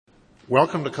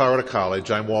Welcome to Colorado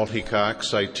College. I'm Walt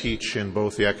Hecox. I teach in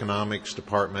both the economics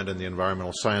department and the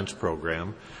environmental science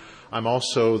program. I'm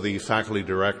also the faculty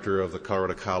director of the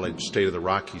Colorado College State of the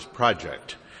Rockies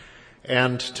project.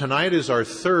 And tonight is our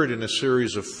third in a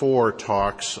series of 4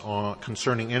 talks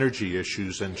concerning energy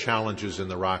issues and challenges in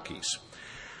the Rockies.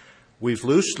 We've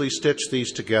loosely stitched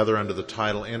these together under the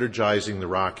title Energizing the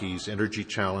Rockies, Energy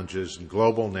Challenges in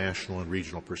Global, National, and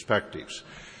Regional Perspectives.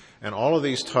 And all of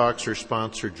these talks are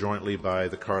sponsored jointly by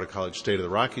the Colorado College State of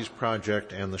the Rockies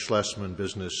project and the Schlesman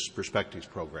Business Perspectives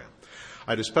program.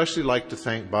 I'd especially like to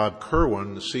thank Bob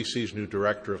Kerwin, the CC's new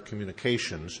Director of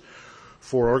Communications,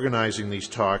 for organizing these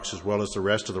talks as well as the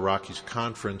rest of the Rockies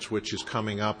Conference, which is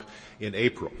coming up in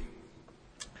April.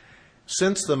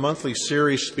 Since the monthly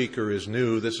series speaker is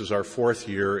new, this is our 4th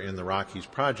year in the Rockies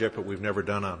project, but we've never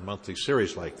done a monthly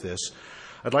series like this.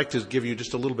 I'd like to give you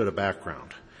just a little bit of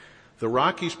background. The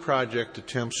Rockies project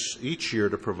attempts each year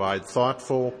to provide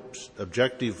thoughtful,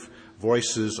 objective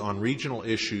voices on regional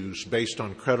issues based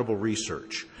on credible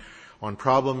research on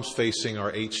problems facing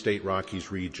our 8-state Rockies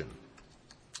region.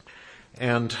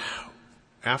 And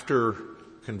after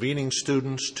convening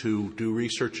students to do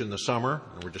research in the summer,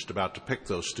 and we're just about to pick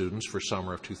those students for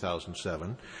summer of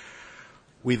 2007,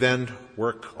 we then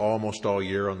work almost all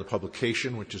year on the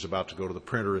publication, which is about to go to the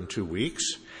printer in 2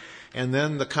 weeks. And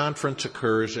then the conference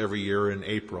occurs every year in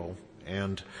April,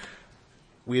 and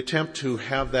we attempt to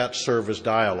have that serve as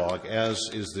dialogue, as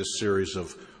is this series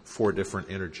of 4 different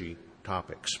energy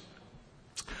topics.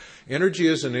 Energy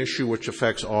is an issue which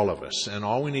affects all of us, and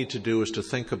all we need to do is to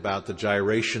think about the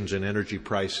gyrations in energy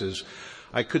prices.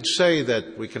 I could say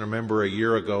that we can remember a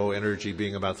year ago energy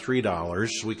being about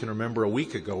 $3. We can remember a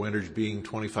week ago energy being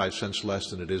 25 cents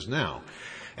less than it is now.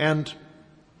 And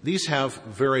these have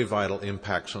very vital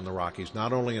impacts on the Rockies,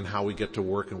 not only in how we get to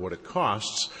work and what it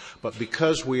costs, but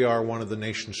because we are one of the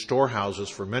nation's storehouses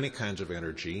for many kinds of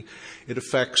energy, it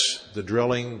affects the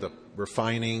drilling, the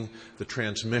refining, the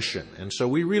transmission. And so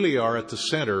we really are at the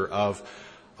center of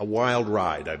a wild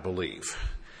ride, I believe.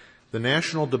 The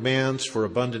national demands for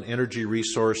abundant energy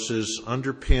resources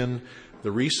underpin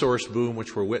the resource boom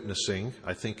which we're witnessing.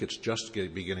 I think it's just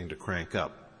beginning to crank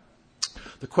up.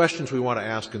 The questions we want to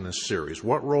ask in this series: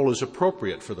 what role is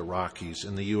appropriate for the Rockies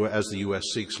as the U.S.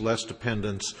 seeks less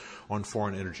dependence on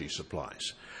foreign energy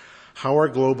supplies? How are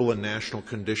global and national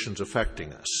conditions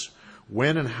affecting us?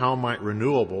 When and how might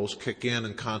renewables kick in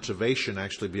and conservation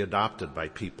actually be adopted by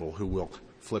people who will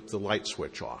flip the light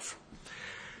switch off?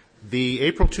 The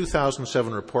April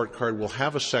 2007 report card will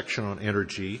have a section on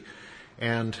energy,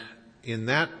 and in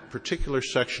that particular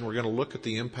section, we're going to look at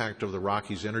the impact of the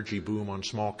Rockies energy boom on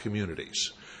small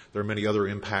communities. There are many other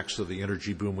impacts of the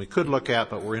energy boom we could look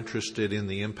at, but we're interested in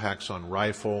the impacts on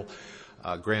Rifle,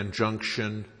 Grand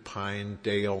Junction, Pine,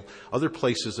 Dale, other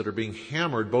places that are being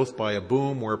hammered both by a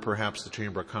boom where perhaps the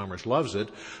Chamber of Commerce loves it,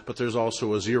 but there's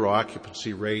also a zero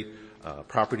occupancy rate,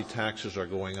 property taxes are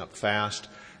going up fast,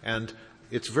 and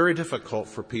it's very difficult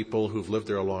for people who've lived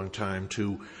there a long time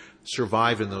to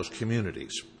survive in those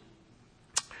communities.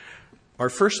 Our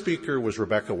first speaker was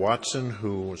Rebecca Watson,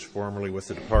 who was formerly with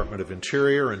the Department of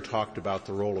Interior and talked about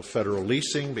the role of federal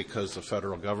leasing, because the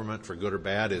federal government, for good or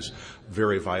bad, is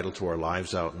very vital to our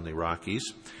lives out in the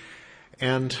Rockies.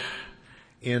 And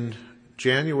in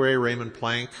January, Raymond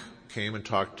Plank came and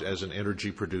talked as an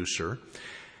energy producer.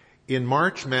 In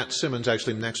March, Matt Simmons,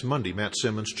 actually next Monday, Matt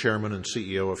Simmons, chairman and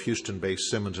CEO of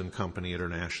Houston-based Simmons & Company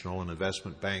International, an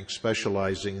investment bank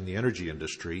specializing in the energy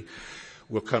industry,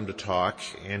 will come to talk,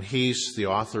 and he's the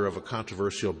author of a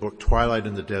controversial book, Twilight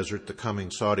in the Desert, The Coming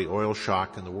Saudi Oil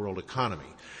Shock and the World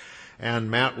Economy.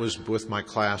 And Matt was with my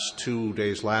class 2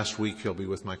 days last week. He'll be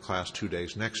with my class 2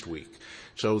 days next week.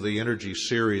 So the energy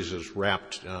series is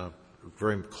wrapped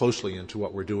very closely into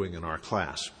what we're doing in our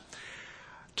class.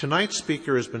 Tonight's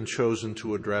speaker has been chosen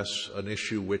to address an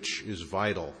issue which is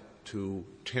vital to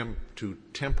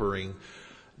tempering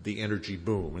the energy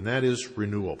boom, and that is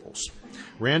renewables.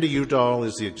 Randy Udall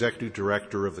is the Executive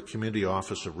Director of the Community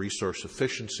Office of Resource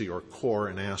Efficiency, or CORE,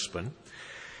 in Aspen.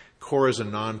 CORE is a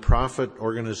nonprofit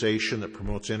organization that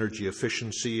promotes energy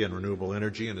efficiency and renewable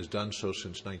energy and has done so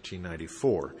since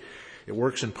 1994. It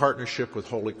works in partnership with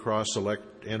Holy Cross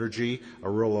Energy, a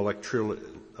rural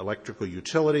electrical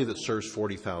utility that serves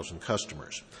 40,000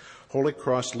 customers. Holy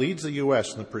Cross leads the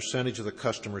U.S. in the percentage of the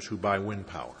customers who buy wind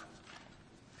power.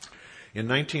 In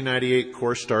 1998,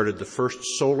 CORE started the first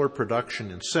solar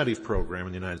production incentive program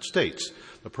in the United States.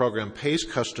 The program pays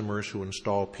customers who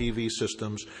install PV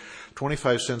systems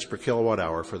 25 cents per kilowatt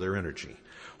hour for their energy.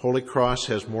 Holy Cross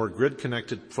has more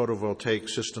grid-connected photovoltaic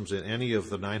systems than any of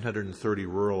the 930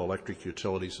 rural electric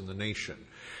utilities in the nation.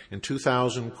 In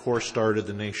 2000, Corps started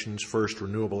the nation's first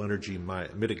renewable energy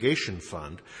mitigation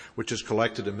fund, which has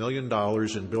collected $1 million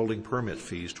in building permit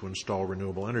fees to install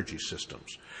renewable energy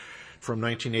systems. From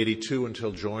 1982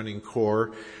 until joining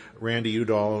Corps, Randy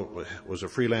Udall was a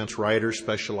freelance writer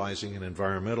specializing in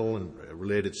environmental and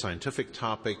related scientific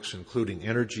topics, including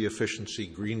energy efficiency,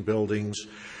 green buildings,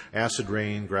 acid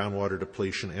rain, groundwater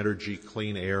depletion, energy,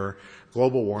 clean air,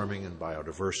 global warming, and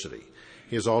biodiversity.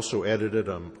 He has also edited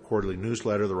a quarterly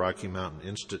newsletter of the Rocky Mountain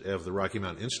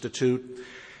Institute,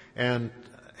 and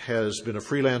has been a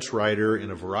freelance writer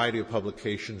in a variety of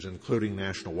publications, including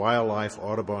National Wildlife,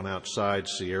 Audubon Outside,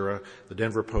 Sierra, the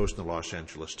Denver Post, and the Los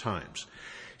Angeles Times.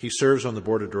 He serves on the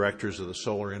board of directors of the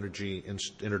Solar Energy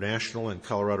International and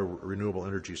Colorado Renewable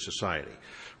Energy Society.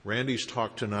 Randy's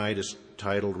talk tonight is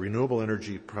titled Renewable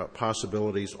Energy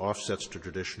Possibilities, Offsets to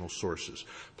Traditional Sources.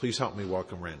 Please help me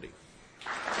welcome Randy.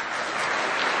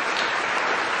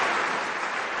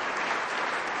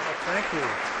 Thank you.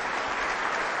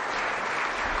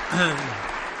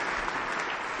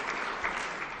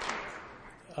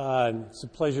 It's a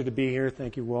pleasure to be here.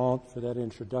 Thank you, Walt, for that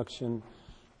introduction.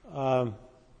 I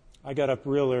got up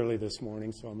real early this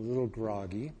morning, so I'm a little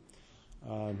groggy.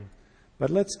 But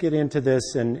let's get into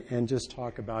this and just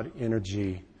talk about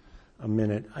energy a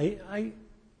minute.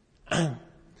 And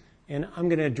I'm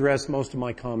going to address most of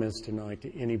my comments tonight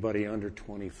to anybody under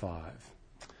 25.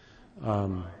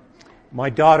 My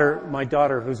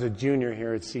daughter, who's a junior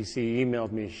here at CC,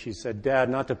 emailed me. She said, "Dad,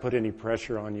 not to put any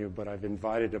pressure on you, but I've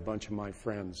invited a bunch of my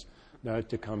friends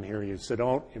to come hear you, so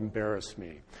don't embarrass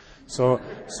me." So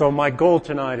my goal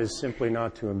tonight is simply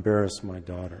not to embarrass my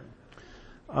daughter.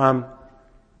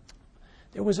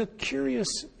 There was a curious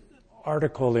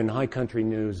article in High Country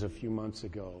News a few months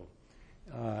ago.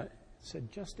 It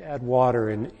said, just add water.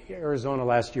 In Arizona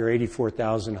last year,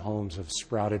 84,000 homes have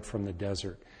sprouted from the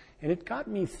desert. And it got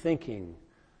me thinking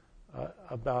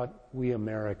about we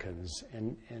Americans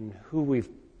and who we've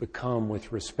become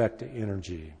with respect to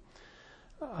energy.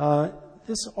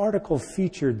 This article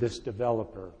featured this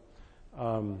developer.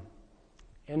 And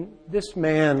this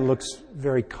man looks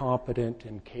very competent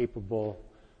and capable,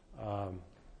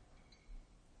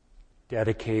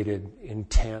 dedicated,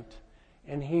 intent.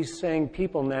 And he's saying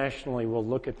people nationally will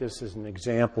look at this as an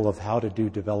example of how to do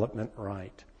development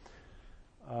right.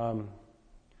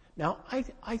 Now,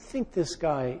 I think this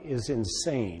guy is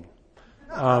insane.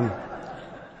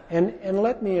 And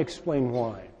let me explain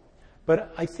why.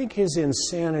 But I think his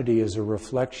insanity is a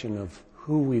reflection of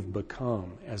who we've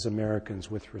become as Americans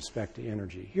with respect to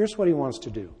energy. Here's what he wants to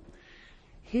do.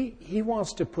 He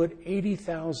wants to put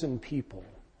 80,000 people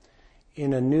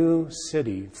in a new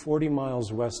city 40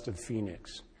 miles west of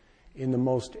Phoenix, in the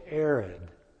most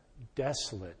arid,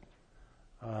 desolate,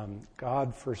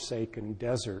 God-forsaken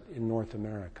desert in North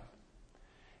America.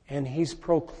 And he's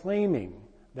proclaiming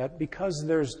that because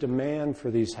there's demand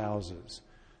for these houses,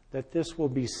 that this will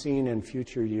be seen in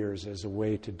future years as a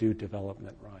way to do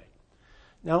development right.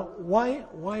 Now,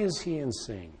 why is he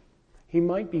insane? He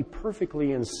might be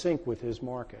perfectly in sync with his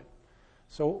market.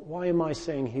 So why am I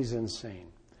saying he's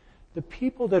insane? The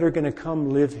people that are going to come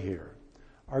live here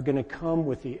are going to come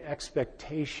with the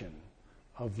expectation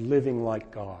of living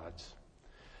like gods.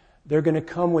 They're going to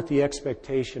come with the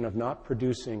expectation of not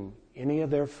producing any of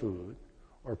their food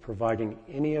or providing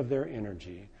any of their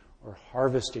energy or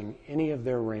harvesting any of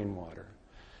their rainwater.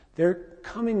 They're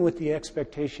coming with the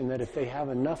expectation that if they have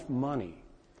enough money,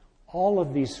 all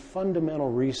of these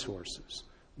fundamental resources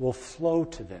will flow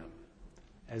to them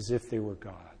as if they were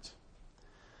gods.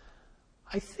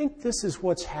 I think this is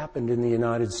what's happened in the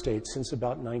United States since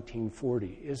about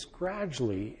 1940, is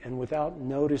gradually and without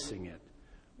noticing it,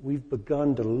 we've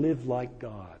begun to live like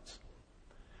gods.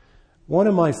 One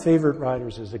of my favorite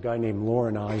writers is a guy named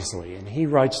Loren Eiseley, and he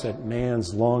writes that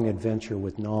man's long adventure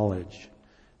with knowledge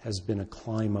has been a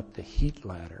climb up the heat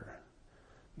ladder.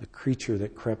 The creature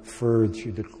that crept furred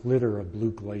through the glitter of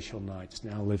blue glacial nights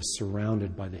now lives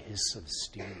surrounded by the hiss of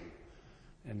steam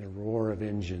and the roar of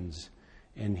engines,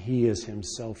 and he is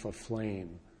himself a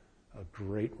flame, a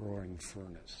great roaring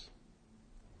furnace.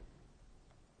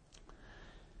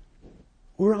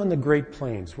 We're on the Great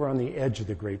Plains. We're on the edge of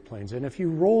the Great Plains. And if you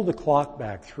roll the clock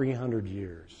back 300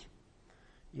 years,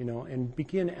 and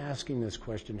begin asking this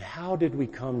question, how did we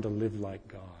come to live like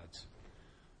gods?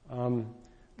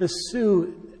 The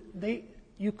Sioux,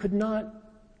 you could not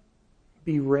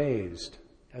be raised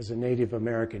as a Native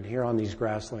American here on these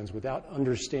grasslands without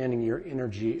understanding your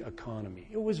energy economy.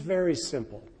 It was very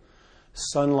simple.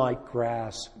 Sunlight,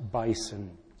 grass,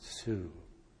 bison, Sioux.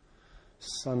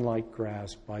 Sunlight,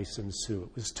 grass, bison, Sioux.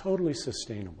 It was totally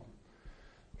sustainable.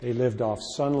 They lived off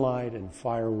sunlight and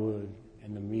firewood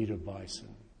and the meat of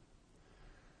bison.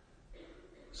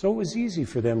 So it was easy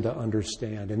for them to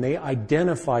understand, and they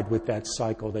identified with that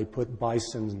cycle. They put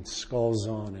bison skulls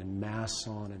on and masks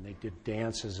on, and they did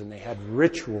dances, and they had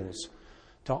rituals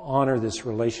to honor this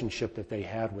relationship that they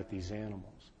had with these animals.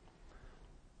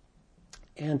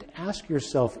 And ask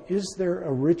yourself, is there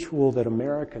a ritual that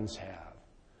Americans have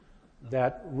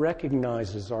that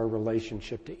recognizes our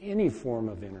relationship to any form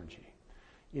of energy?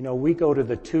 You know, we go to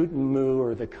the Toot and Moo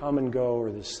or the Come and Go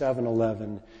or the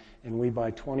 7-Eleven, and we buy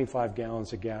 25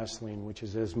 gallons of gasoline, which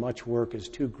is as much work as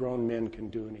 2 grown men can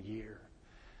do in a year,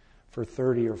 for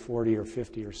 $30 or $40 or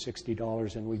 $50 or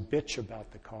 $60, and we bitch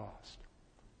about the cost.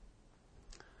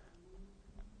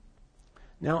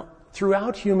 Now,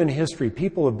 throughout human history,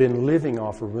 people have been living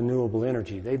off of renewable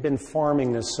energy. They've been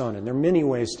farming the sun, and there are many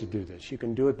ways to do this. You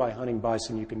can do it by hunting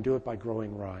bison. You can do it by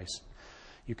growing rice.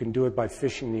 You can do it by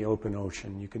fishing the open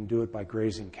ocean. You can do it by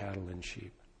grazing cattle and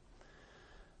sheep.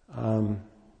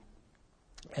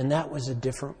 And that was a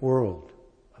different world,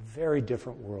 a very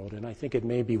different world. And I think it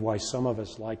may be why some of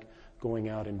us like going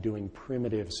out and doing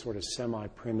primitive, sort of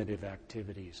semi-primitive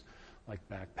activities like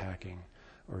backpacking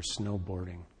or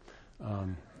snowboarding.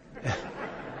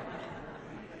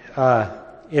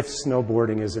 If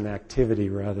snowboarding is an activity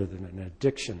rather than an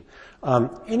addiction.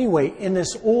 Anyway, in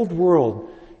this old world,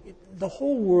 the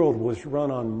whole world was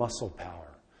run on muscle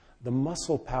power. The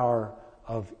muscle power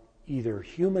of either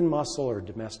human muscle or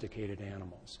domesticated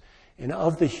animals. And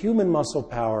of the human muscle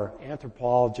power,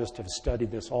 anthropologists have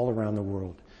studied this all around the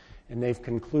world. And they've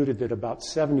concluded that about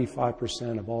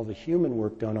 75% of all the human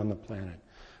work done on the planet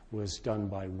was done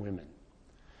by women.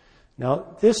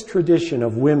 Now, this tradition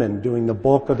of women doing the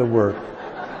bulk of the work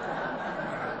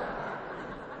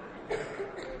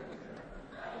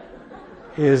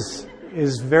is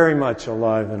very much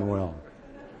alive and well.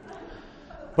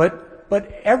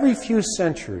 But every few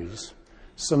centuries,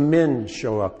 some men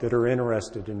show up that are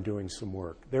interested in doing some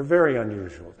work. They're very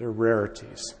unusual. They're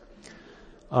rarities.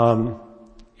 And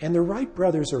the Wright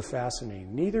brothers are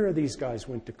fascinating. Neither of these guys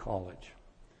went to college.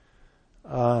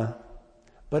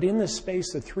 But in the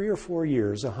space of 3 or 4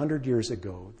 years, 100 years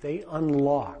ago, they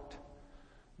unlocked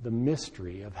the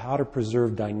mystery of how to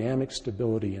preserve dynamic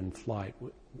stability in flight.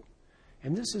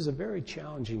 And this is a very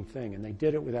challenging thing, and they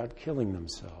did it without killing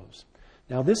themselves.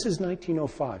 Now, this is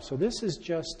 1905, so this is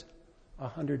just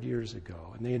 100 years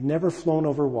ago, and they had never flown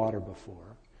over water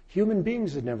before. Human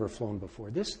beings had never flown before.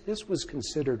 This was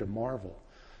considered a marvel.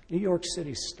 New York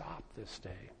City stopped this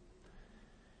day.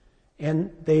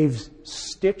 And they've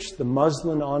stitched the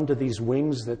muslin onto these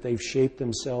wings that they've shaped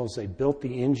themselves. They built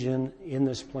the engine in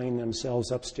this plane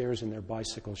themselves upstairs in their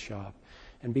bicycle shop.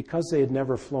 And because they had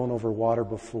never flown over water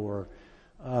before,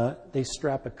 they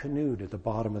strap a canoe to the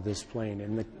bottom of this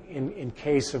plane in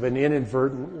case of an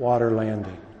inadvertent water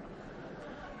landing.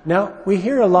 Now, we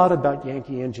hear a lot about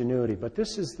Yankee ingenuity, but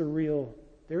this is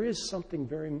there is something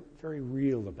very, very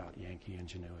real about Yankee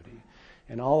ingenuity.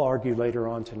 And I'll argue later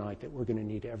on tonight that we're going to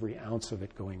need every ounce of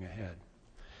it going ahead.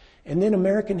 And then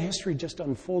American history just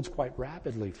unfolds quite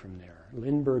rapidly from there.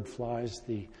 Lindbergh flies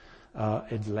the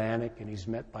Atlantic, and he's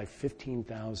met by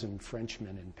 15,000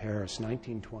 Frenchmen in Paris,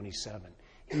 1927.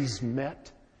 He's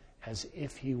met as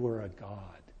if he were a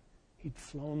god. He'd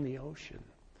flown the ocean.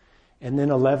 And then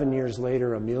 11 years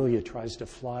later, Amelia tries to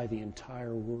fly the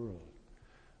entire world.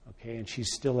 Okay, and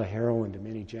she's still a heroine to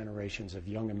many generations of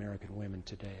young American women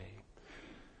today.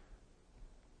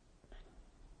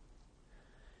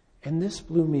 And this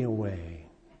blew me away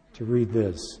to read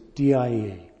this,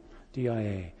 DIA.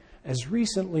 As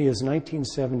recently as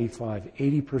 1975,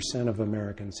 80% of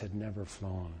Americans had never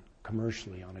flown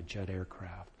commercially on a jet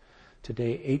aircraft.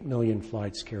 Today, 8 million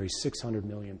flights carry 600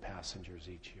 million passengers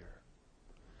each year.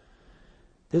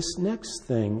 This next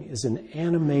thing is an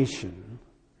animation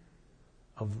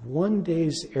of 1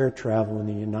 day's air travel in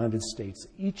the United States,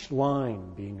 each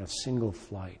line being a single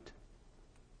flight.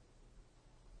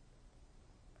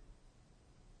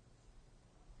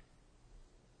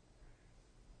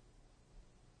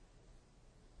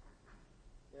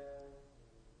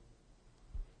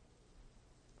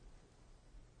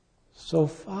 So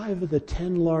 5 of the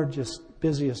 10 largest,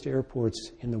 busiest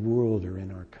airports in the world are in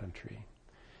our country.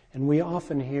 And we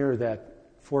often hear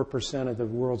that 4% of the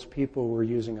world's people were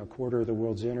using a quarter of the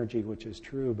world's energy, which is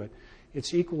true, but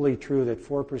it's equally true that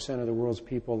 4% of the world's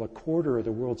people, a quarter of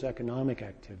the world's economic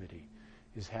activity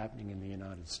is happening in the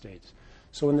United States.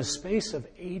 So in the space of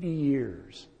 80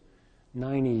 years,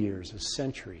 90 years, a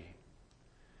century,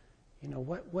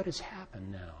 what has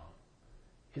happened now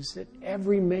is that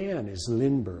every man is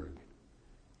Lindbergh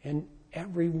and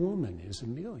every woman is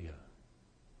Amelia.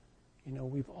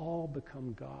 We've all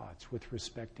become gods with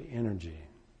respect to energy.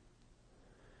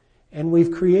 And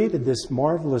we've created this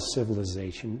marvelous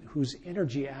civilization whose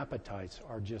energy appetites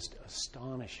are just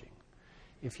astonishing.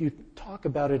 If you talk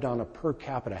about it on a per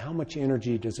capita, how much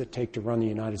energy does it take to run the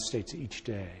United States each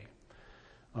day?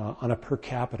 On a per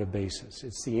capita basis.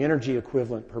 It's the energy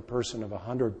equivalent per person of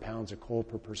 100 pounds of coal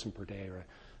per person per day, or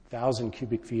 1,000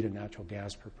 cubic feet of natural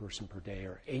gas per person per day,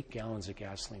 or 8 gallons of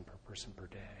gasoline per person per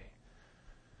day,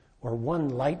 or 1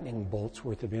 lightning bolt's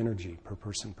worth of energy per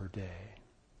person per day.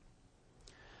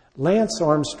 Lance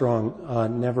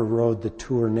Armstrong never rode the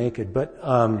tour naked, but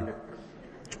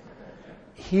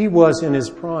he was in his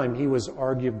prime. He was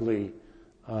arguably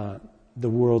the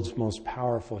world's most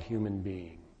powerful human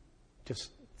being.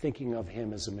 Just thinking of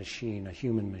him as a machine, a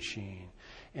human machine.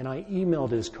 And I emailed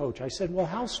his coach. I said, well,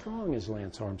 how strong is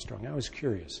Lance Armstrong? I was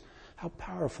curious. How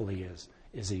powerful is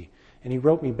he? And he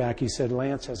wrote me back. He said,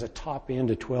 Lance has a top end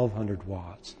of 1,200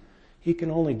 watts. He can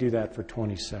only do that for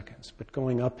 20 seconds. But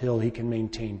going uphill, he can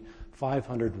maintain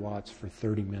 500 watts for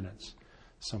 30 minutes,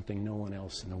 something no one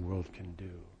else in the world can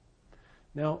do.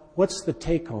 Now, what's the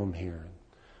take-home here?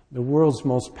 The world's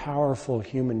most powerful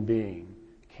human being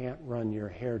can't run your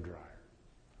hairdryer,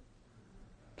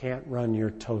 can't run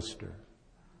your toaster.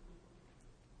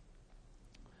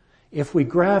 If we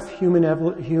graph human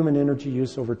energy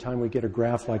use over time, we get a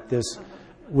graph like this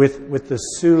with the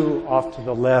Sioux off to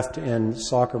the left and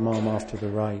Soccer Mom off to the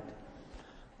right.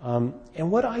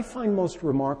 And what I find most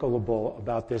remarkable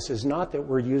about this is not that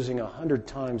we're using 100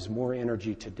 times more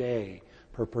energy today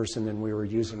per person than we were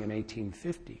using in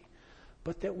 1850,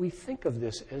 but that we think of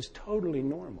this as totally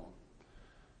normal.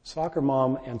 Soccer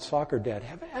Mom and Soccer Dad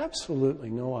have absolutely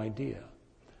no idea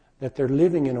that they're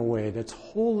living in a way that's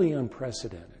wholly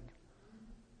unprecedented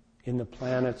in the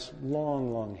planet's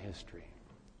long, long history.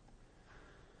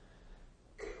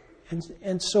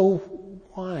 And so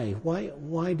why?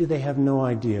 Why do they have no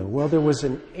idea? Well, there was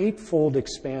an 8-fold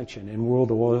expansion in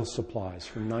world oil supplies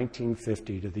from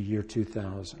 1950 to the year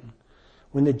 2000.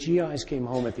 When the GIs came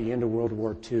home at the end of World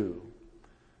War II,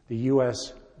 the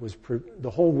U.S. the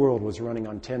whole world was running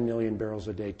on 10 million barrels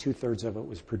a day. 2/3 of it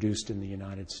was produced in the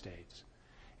United States.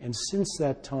 And since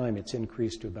that time, it's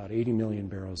increased to about 80 million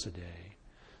barrels a day.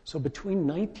 So between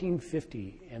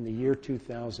 1950 and the year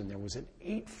 2000, there was an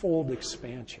 8-fold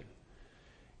expansion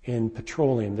in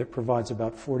petroleum that provides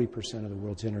about 40% of the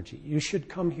world's energy. You should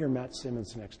come hear Matt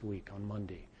Simmons next week on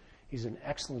Monday. He's an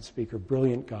excellent speaker,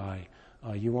 brilliant guy.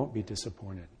 You won't be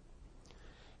disappointed.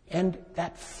 And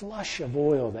that flush of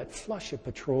oil, that flush of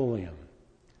petroleum,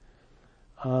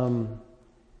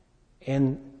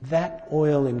 and that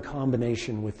oil in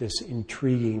combination with this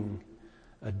intriguing,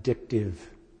 addictive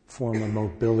form of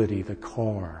mobility, the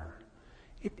car,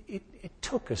 it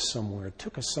took us somewhere. It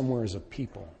took us somewhere as a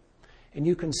people. And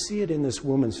you can see it in this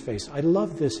woman's face. I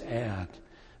love this ad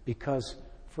because,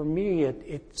 for me,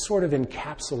 it sort of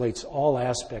encapsulates all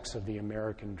aspects of the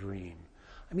American dream.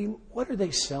 I mean, what are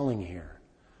they selling here?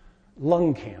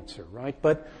 Lung cancer, right?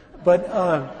 But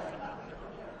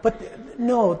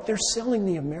no, they're selling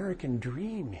the American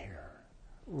dream here.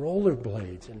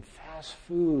 Rollerblades and fast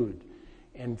food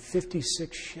and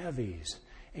 56 Chevys.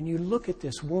 And you look at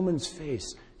this woman's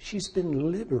face. She's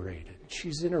been liberated.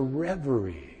 She's in a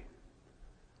reverie.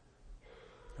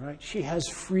 Right? She has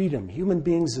freedom. Human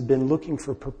beings have been looking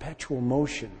for perpetual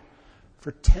motion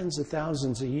for tens of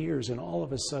thousands of years, and all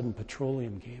of a sudden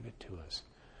petroleum gave it to us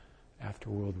after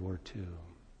World War II.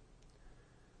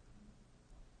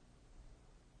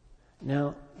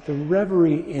 Now, the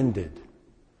reverie ended.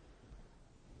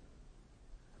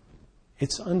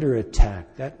 It's under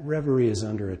attack. That reverie is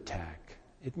under attack.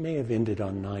 It may have ended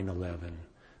on 9/11.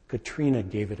 Katrina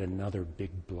gave it another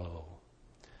big blow.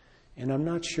 And I'm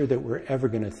not sure that we're ever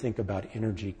going to think about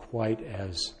energy quite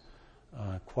as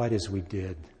we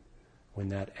did when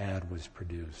that ad was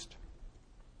produced.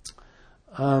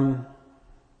 So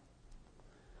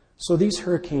these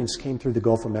hurricanes came through the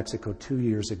Gulf of Mexico 2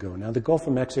 years ago. Now, the Gulf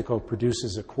of Mexico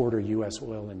produces 1/4 U.S.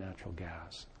 oil and natural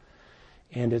gas.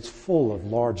 And it's full of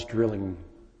large drilling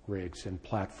rigs and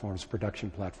platforms, production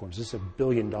platforms. This is a $1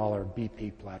 billion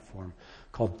BP platform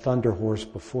called Thunder Horse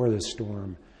before the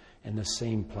storm, and the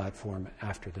same platform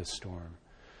after the storm.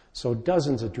 So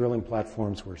dozens of drilling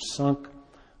platforms were sunk.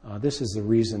 This is the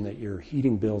reason that your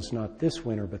heating bills, not this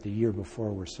winter, but the year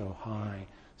before, were so high.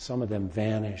 Some of them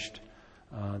vanished.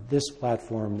 This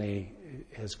platform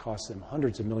has cost them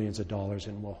hundreds of millions of dollars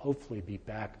and will hopefully be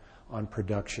back on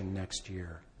production next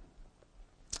year.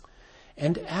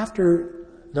 And after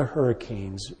the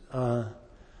hurricanes,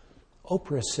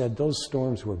 Oprah said those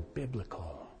storms were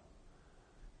biblical.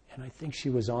 And I think she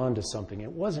was on to something.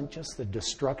 It wasn't just the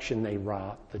destruction they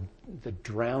wrought, the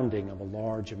drowning of a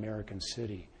large American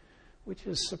city, which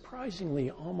has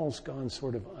surprisingly almost gone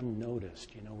sort of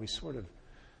unnoticed. You know, we sort of,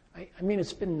 I mean,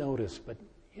 it's been noticed, but,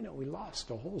 you know, we lost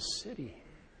a whole city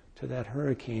to that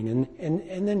hurricane.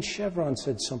 And then Chevron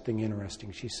said something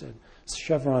interesting. She said,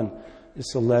 Chevron,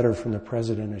 it's a letter from the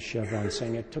president of Chevron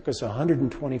saying it took us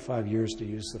 125 years to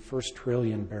use the first 1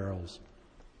 trillion barrels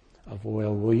of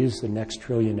oil. We'll use the next 1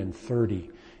 trillion in 30.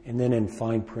 And then in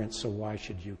fine print, so why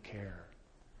should you care?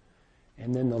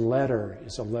 And then the letter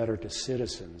is a letter to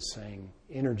citizens saying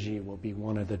energy will be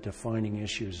one of the defining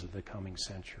issues of the coming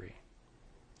century.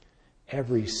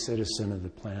 Every citizen of the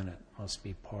planet must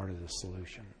be part of the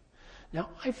solution. Now,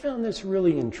 I found this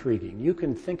really intriguing. You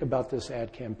can think about this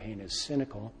ad campaign as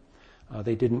cynical.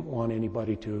 They didn't want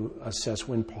anybody to assess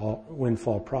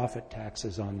windfall profit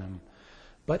taxes on them.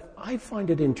 But I find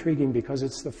it intriguing because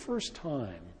it's the first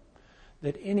time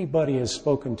that anybody has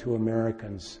spoken to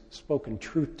Americans, spoken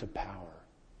truth to power.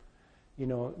 You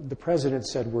know, the president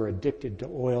said we're addicted to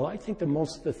oil. I think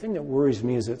the thing that worries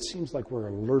me is it seems like we're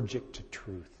allergic to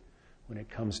truth when it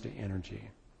comes to energy.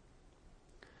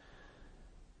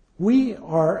 We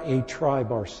are a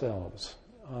tribe ourselves.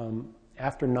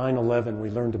 After 9/11,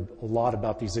 we learned a lot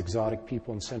about these exotic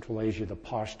people in Central Asia, the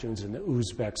Pashtuns and the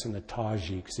Uzbeks and the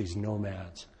Tajiks, these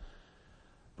nomads.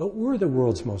 But we're the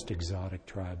world's most exotic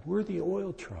tribe. We're the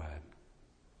oil tribe.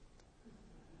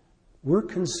 We're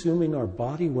consuming our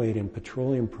body weight in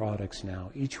petroleum products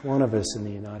now, each one of us in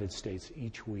the United States,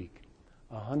 each week,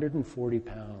 140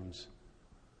 pounds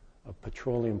of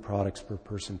petroleum products per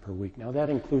person per week. Now,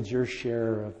 that includes your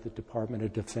share of the Department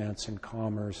of Defense and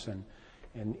Commerce and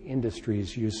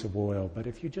industry's use of oil. But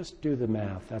if you just do the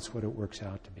math, that's what it works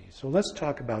out to be. So let's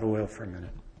talk about oil for a minute.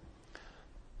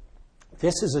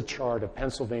 This is a chart of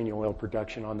Pennsylvania oil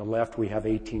production. On the left, we have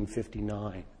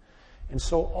 1859. And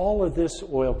so all of this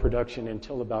oil production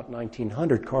until about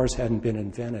 1900, cars hadn't been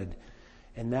invented,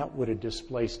 and that would have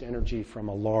displaced energy from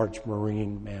a large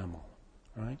marine mammal,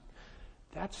 right?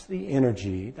 That's the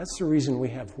energy. That's the reason we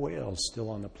have whales still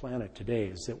on the planet today,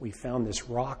 is that we found this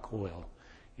rock oil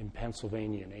in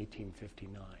Pennsylvania in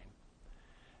 1859.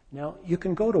 Now, you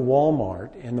can go to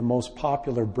Walmart, and the most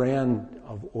popular brand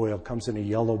of oil comes in a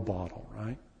yellow bottle,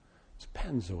 right? It's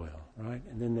Pennzoil, right?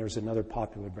 And then there's another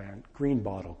popular brand, green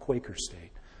bottle, Quaker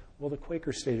State. Well, the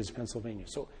Quaker State is Pennsylvania.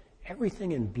 So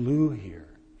everything in blue here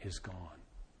is gone,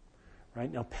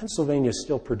 right? Now, Pennsylvania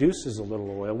still produces a little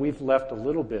oil. We've left a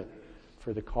little bit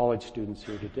for the college students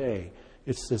here today.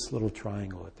 It's this little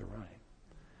triangle at the right.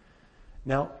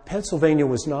 Now, Pennsylvania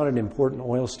was not an important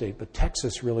oil state, but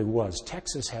Texas really was.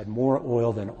 Texas had more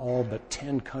oil than all but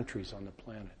 10 countries on the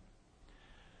planet.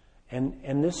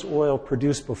 And this oil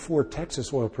produced before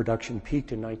Texas oil production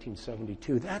peaked in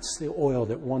 1972. That's the oil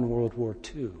that won World War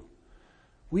II.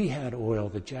 We had oil,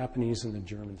 the Japanese and the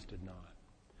Germans did not.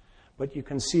 But you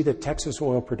can see that Texas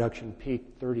oil production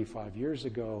peaked 35 years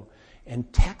ago,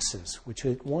 and Texas, which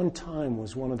at one time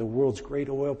was one of the world's great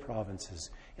oil provinces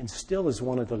and still is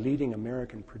one of the leading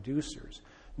American producers,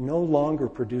 no longer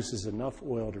produces enough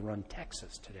oil to run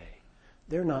Texas today.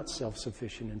 They're not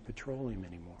self-sufficient in petroleum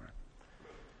anymore.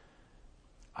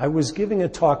 I was giving a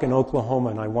talk in Oklahoma,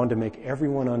 and I wanted to make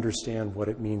everyone understand what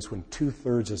it means when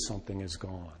 2/3 of something is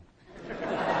gone.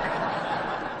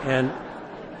 And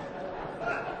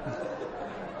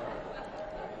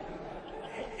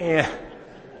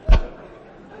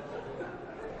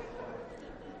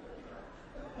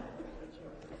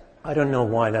I don't know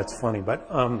why that's funny, but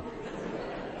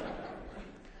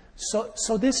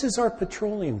so this is our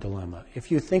petroleum dilemma. If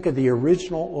you think of the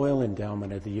original oil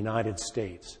endowment of the United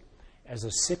States as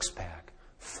a six-pack,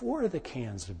 4 of the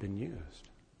cans have been used.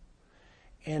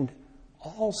 And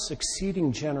all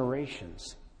succeeding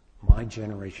generations, my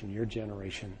generation, your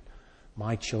generation,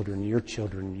 my children, your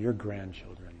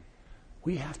grandchildren,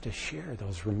 we have to share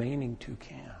those remaining 2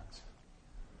 cans.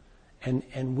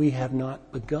 And we have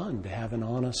not begun to have an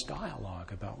honest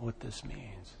dialogue about what this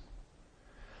means.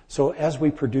 So as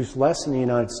we produce less in the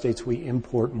United States, we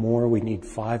import more. We need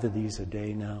 5 of these a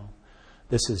day now.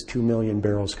 This is 2 million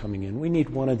barrels coming in. We need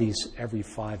 1 of these every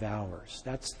 5 hours.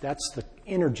 That's the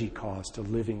energy cost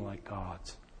of living like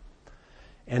gods.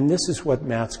 And this is what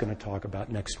Matt's going to talk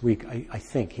about next week. I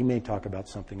think he may talk about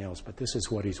something else, but this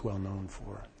is what he's well known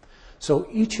for. So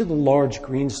each of the large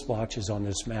green splotches on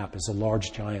this map is a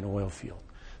large giant oil field.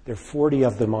 There are 40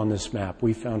 of them on this map.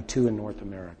 We found 2 in North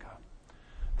America.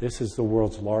 This is the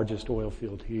world's largest oil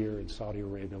field here in Saudi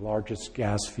Arabia, the largest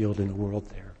gas field in the world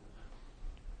there.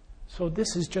 So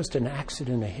this is just an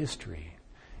accident of history.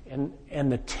 And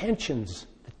the tensions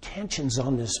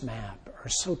on this map are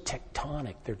so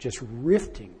tectonic. They're just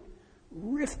rifting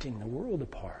the world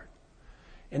apart.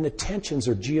 And the tensions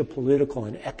are geopolitical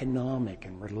and economic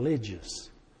and religious.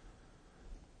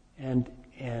 And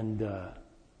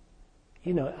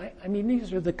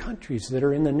these are the countries that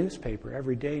are in the newspaper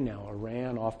every day now.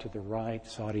 Iran off to the right,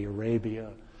 Saudi Arabia,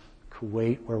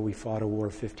 Kuwait, where we fought a war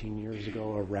 15 years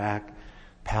ago, Iraq,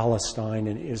 Palestine,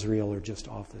 and Israel are just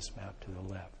off this map to the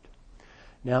left.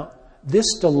 Now, this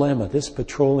dilemma, this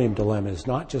petroleum dilemma, is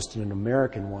not just an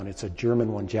American one. It's a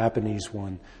German one, Japanese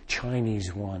one,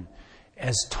 Chinese one.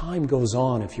 As time goes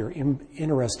on, if you're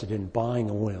interested in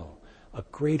buying oil, a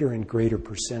greater and greater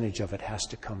percentage of it has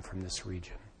to come from this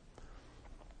region.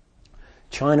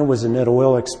 China was a net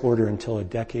oil exporter until a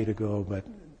decade ago, but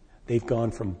they've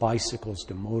gone from bicycles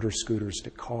to motor scooters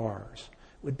to cars.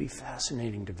 It would be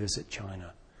fascinating to visit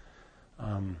China.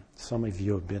 Some of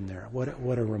you have been there.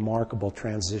 What a remarkable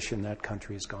transition that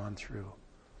country has gone through.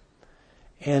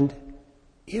 And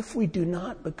if we do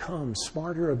not become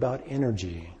smarter about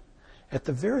energy, at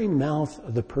the very mouth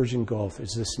of the Persian Gulf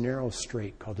is this narrow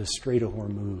strait called the Strait of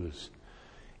Hormuz.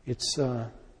 It's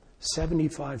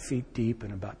 75 feet deep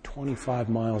and about 25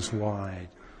 miles wide.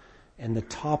 And the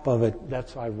top of it,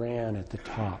 that's Iran at the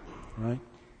top, right?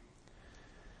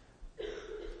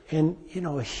 And,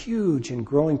 a huge and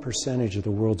growing percentage of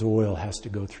the world's oil has to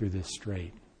go through this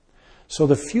strait. So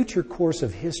the future course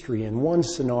of history in one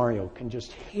scenario can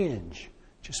just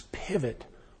pivot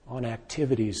on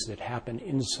activities that happen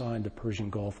inside the Persian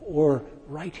Gulf or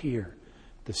right here,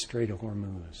 the Strait of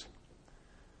Hormuz.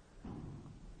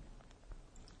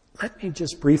 Let me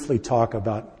just briefly talk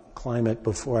about climate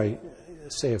before I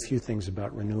say a few things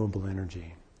about renewable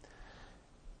energy.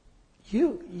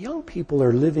 You young people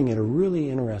are living at a really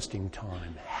interesting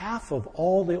time. Half of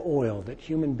all the oil that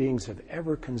human beings have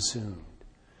ever consumed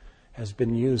has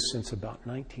been used since about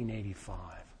 1985.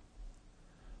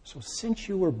 So since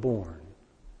you were born,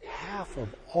 half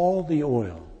of all the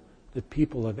oil that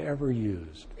people have ever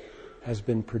used has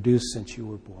been produced since you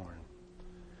were born.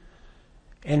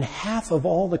 And half of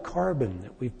all the carbon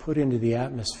that we've put into the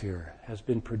atmosphere has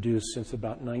been produced since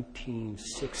about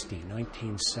 1960,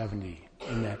 1970,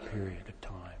 in that period of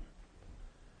time.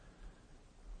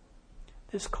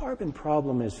 This carbon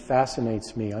problem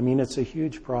fascinates me. I mean, it's a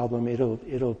huge problem.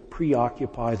 It'll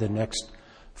preoccupy the next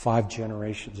 5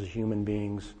 generations of human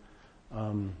beings.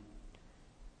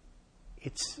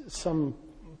 Some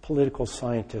political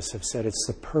scientists have said it's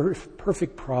the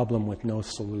perfect problem with no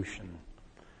solution.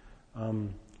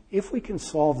 If we can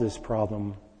solve this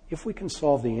problem, if we can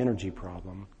solve the energy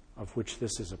problem, of which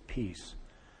this is a piece,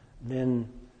 then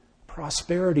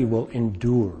prosperity will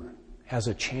endure, has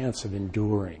a chance of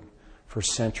enduring for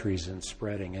centuries and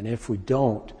spreading. And if we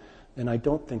don't, then I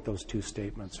don't think those two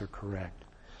statements are correct.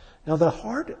 Now, the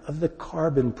heart of the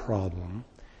carbon problem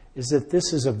is that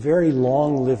this is a very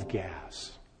long-lived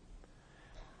gas.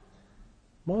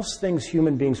 Most things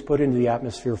human beings put into the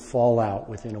atmosphere fall out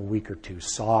within a week or two.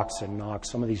 SOx and NOx,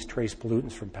 some of these trace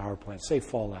pollutants from power plants, they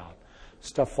fall out.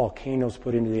 Stuff volcanoes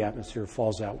put into the atmosphere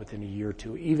falls out within a year or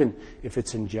two, even if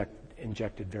it's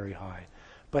injected very high.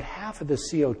 But half of the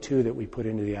CO2 that we put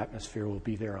into the atmosphere will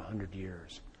be there 100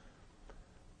 years.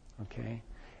 Okay?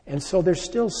 And so there's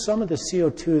still some of the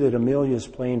CO2 that Amelia's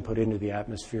plane put into the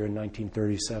atmosphere in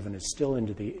 1937 is still in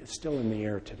the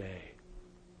air today.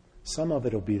 Some of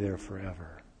it will be there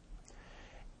forever.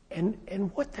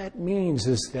 And what that means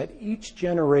is that each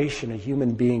generation of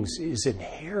human beings is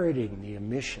inheriting the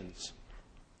emissions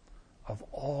of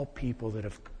all people that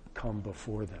have come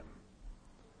before them.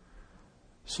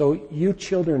 So you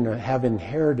children have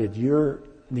inherited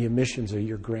the emissions of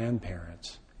your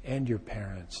grandparents and your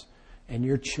parents, and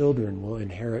your children will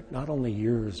inherit not only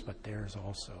yours, but theirs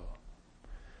also.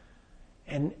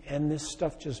 And this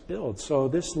stuff just builds. So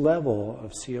this level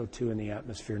of CO2 in the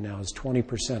atmosphere now is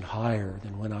 20% higher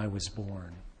than when I was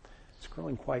born. It's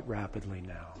growing quite rapidly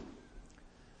now.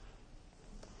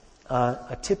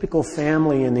 A typical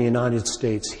family in the United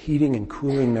States heating and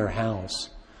cooling their house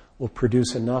will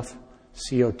produce enough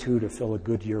CO2 to fill a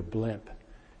Goodyear blimp.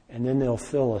 And then they'll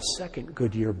fill a second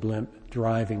Goodyear blimp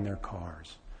driving their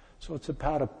cars. So it's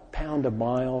about £1 a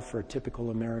mile for a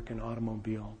typical American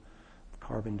automobile.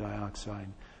 Carbon dioxide.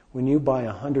 When you buy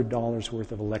 $100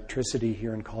 worth of electricity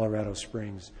here in Colorado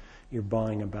Springs, you're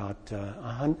buying about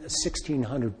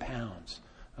 1,600 pounds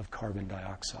of carbon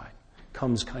dioxide.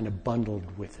 Comes kind of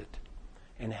bundled with it.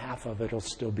 And half of it will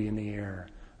still be in the air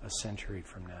a century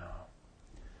from now.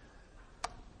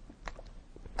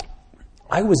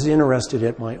 I was interested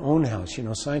at my own house.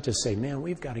 Scientists say, man,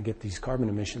 we've got to get these carbon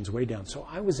emissions way down. So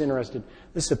I was interested.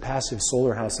 This is a passive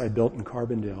solar house I built in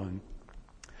Carbondale. And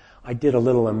I did a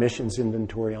little emissions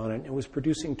inventory on it, and it was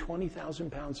producing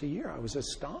 20,000 pounds a year. I was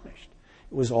astonished.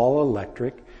 It was all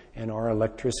electric, and our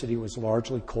electricity was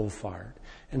largely coal-fired.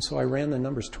 And so I ran the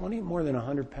numbers, more than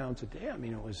 100 pounds a day. I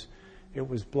mean, it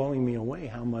was blowing me away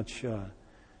how much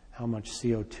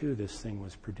CO2 this thing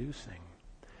was producing.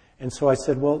 And so I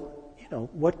said, well,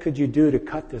 what could you do to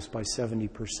cut this by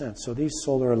 70%? So these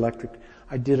solar electric,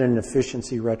 I did an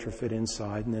efficiency retrofit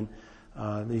inside, and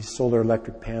then these solar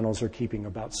electric panels are keeping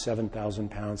about 7,000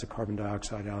 pounds of carbon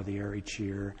dioxide out of the air each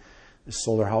year. The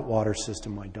solar hot water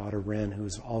system, my daughter Ren,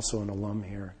 who's also an alum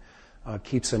here,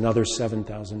 keeps another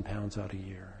 7,000 pounds out a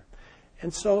year.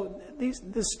 And so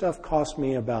this stuff cost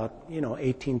me about,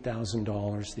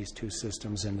 $18,000, these two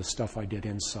systems, and the stuff I did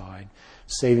inside,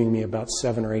 saving me about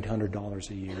 $700 or $800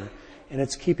 a year. And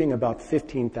it's keeping about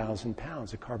 15,000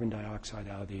 pounds of carbon dioxide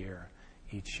out of the air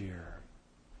each year.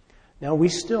 Now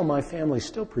my family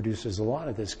still produces a lot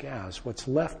of this gas. What's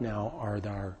left now are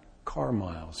our car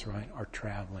miles, right, our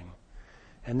traveling.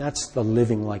 And that's the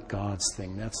living like God's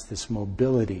thing. That's this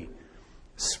mobility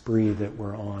spree that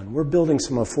we're on. We're building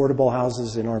some affordable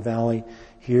houses in our valley.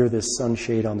 Here, this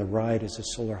sunshade on the right is a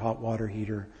solar hot water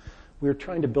heater. We're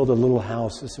trying to build a little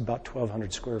house. It's about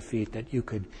 1,200 square feet that you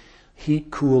could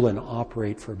heat, cool, and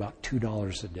operate for about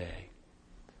 $2 a day.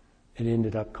 It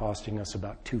ended up costing us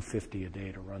about $250 a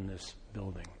day to run this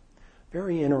building.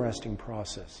 Very interesting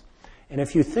process. And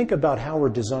if you think about how we're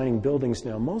designing buildings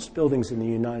now, most buildings in the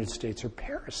United States are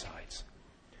parasites.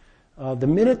 The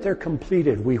minute they're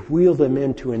completed, we wheel them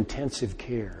into intensive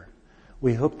care.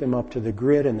 We hook them up to the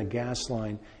grid and the gas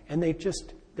line, and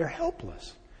they're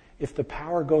helpless. If the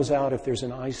power goes out, if there's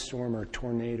an ice storm or a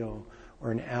tornado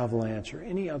or an avalanche or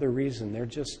any other reason,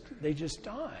 they just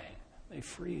die. They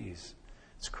freeze.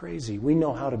 It's crazy. We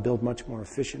know how to build much more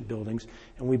efficient buildings,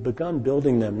 and we've begun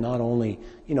building them not only,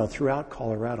 throughout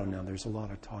Colorado now. There's a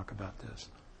lot of talk about this.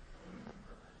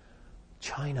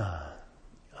 China.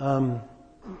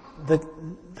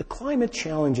 The climate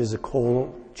challenge is a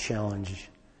coal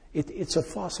challenge. It's a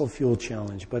fossil fuel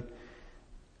challenge, but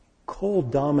coal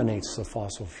dominates the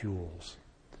fossil fuels.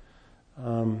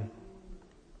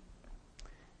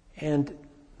 And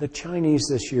the Chinese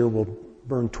this year will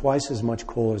burn twice as much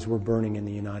coal as we're burning in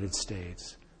the United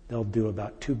States. They'll do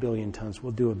about 2 billion tons.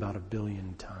 We'll do about 1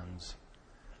 billion tons.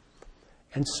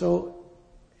 And so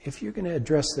if you're going to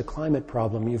address the climate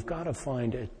problem, you've got to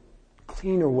find a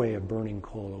cleaner way of burning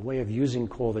coal, a way of using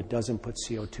coal that doesn't put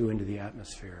CO2 into the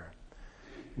atmosphere.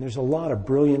 And there's a lot of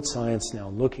brilliant science now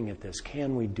looking at this.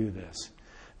 Can we do this?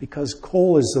 Because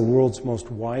coal is the world's most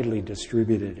widely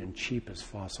distributed and cheapest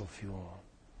fossil fuel.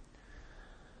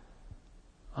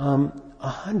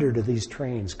 100 of these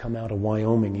trains come out of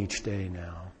Wyoming each day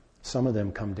now. Some of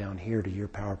them come down here to your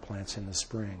power plants in the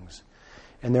Springs.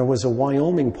 And there was a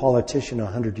Wyoming politician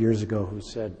 100 years ago who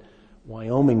said,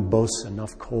 Wyoming boasts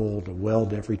enough coal to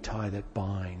weld every tie that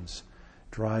binds,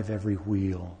 drive every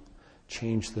wheel,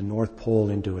 change the North Pole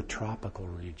into a tropical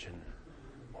region,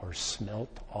 or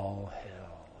smelt all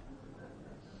hell.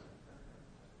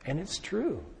 And it's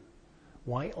true.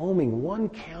 Wyoming, one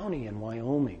county in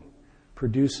Wyoming,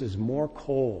 produces more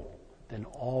coal than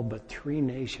all but 3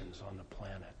 nations on the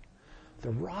planet.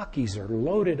 The Rockies are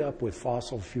loaded up with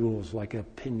fossil fuels like a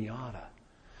piñata.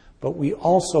 But we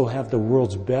also have the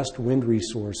world's best wind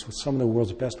resource, some of the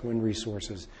world's best wind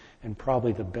resources, and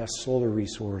probably the best solar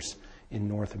resource in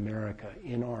North America,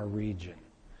 in our region.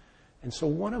 And so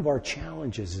one of our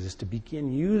challenges is to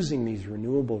begin using these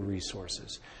renewable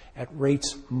resources at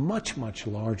rates much, much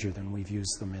larger than we've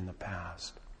used them in the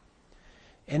past.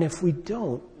 And if we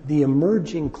don't, the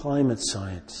emerging climate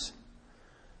science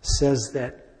says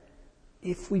that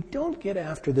if we don't get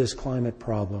after this climate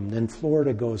problem, then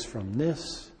Florida goes from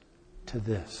this to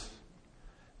this.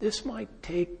 This might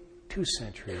take 2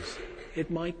 centuries.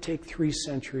 It might take 3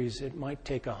 centuries. It might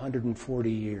take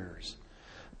 140 years.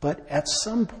 But at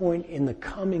some point in the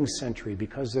coming century,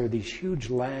 because there are these huge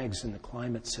lags in the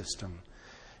climate system,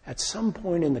 at some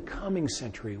point in the coming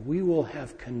century, we will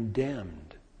have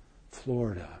condemned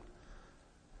Florida.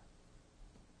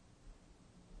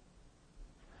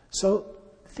 So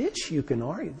this, you can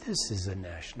argue, this is a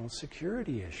national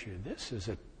security issue. This is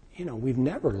we've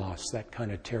never lost that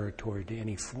kind of territory to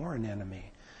any foreign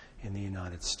enemy in the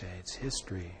United States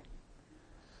history.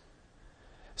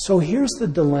 So here's the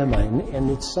dilemma,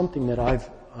 and it's something that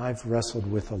I've wrestled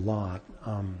with a lot,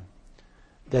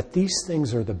 that these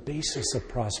things are the basis of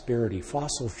prosperity.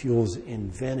 Fossil fuels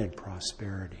invented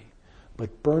prosperity,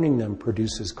 but burning them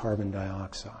produces carbon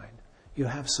dioxide. You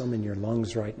have some in your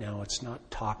lungs right now. It's not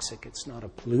toxic. It's not a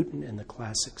pollutant in the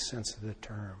classic sense of the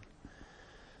term.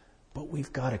 But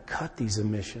we've got to cut these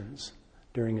emissions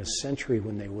during a century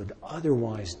when they would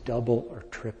otherwise double or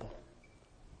triple.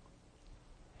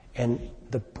 And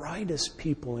the brightest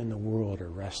people in the world are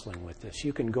wrestling with this.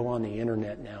 You can go on the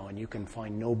internet now and you can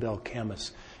find Nobel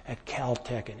chemists at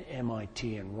Caltech and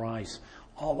MIT and Rice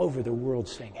all over the world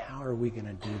saying, how are we going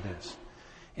to do this?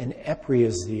 And EPRI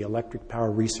is the Electric Power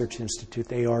Research Institute.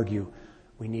 They argue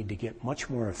we need to get much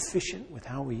more efficient with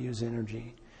how we use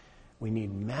energy. We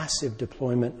need massive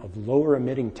deployment of lower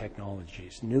emitting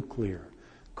technologies, nuclear,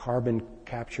 carbon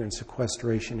capture and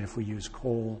sequestration if we use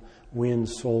coal, wind,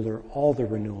 solar, all the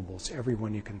renewables, every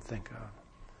one you can think of.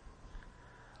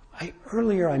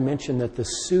 Earlier I mentioned that the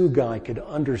Sioux guy could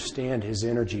understand his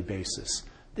energy basis.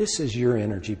 This is your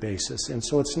energy basis, and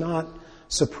so it's not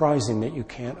surprising that you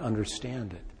can't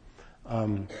understand it.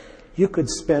 You could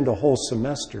spend a whole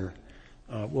semester,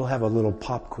 we'll have a little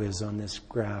pop quiz on this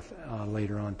graph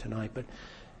later on tonight, but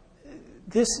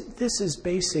this is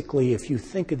basically, if you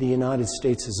think of the United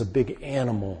States as a big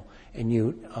animal and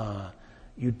you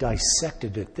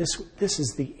dissected it, this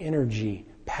is the energy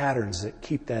patterns that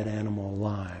keep that animal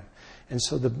alive. And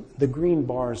so the green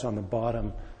bars on the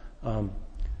bottom,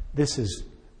 this is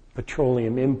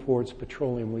petroleum imports,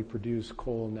 petroleum we produce,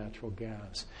 coal, natural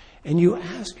gas. And you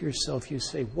ask yourself, you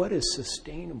say, what is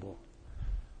sustainable?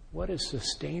 What is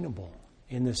sustainable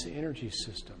in this energy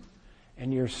system?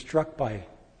 And you're struck by,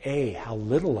 A, how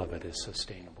little of it is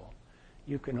sustainable.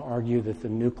 You can argue that the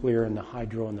nuclear and the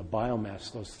hydro and the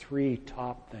biomass, those three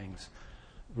top things,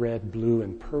 red, blue,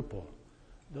 and purple,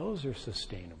 those are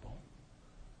sustainable.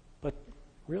 But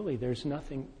really, there's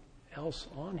nothing else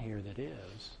on here that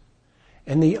is.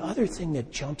 And the other thing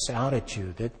that jumps out at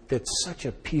you, that's such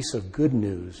a piece of good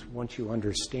news once you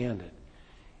understand it,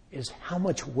 is how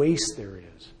much waste there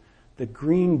is. The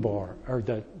green bar, or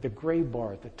the gray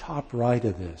bar at the top right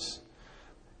of this,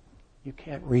 you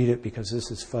can't read it because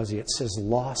this is fuzzy. It says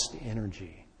lost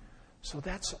energy. So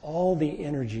that's all the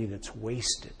energy that's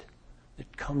wasted,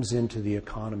 that comes into the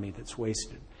economy that's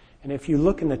wasted. And if you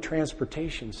look in the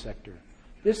transportation sector,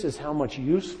 this is how much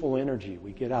useful energy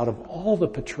we get out of all the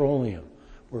petroleum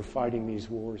we're fighting these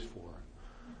wars for.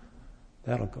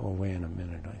 That'll go away in a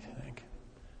minute, I think.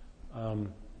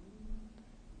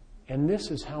 And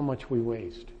this is how much we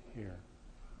waste here.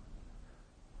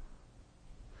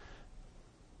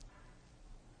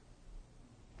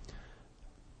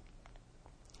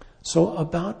 So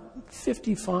about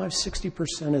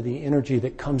 55-60% of the energy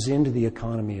that comes into the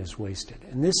economy is wasted.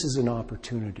 And this is an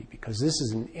opportunity because this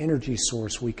is an energy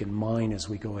source we can mine as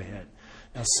we go ahead.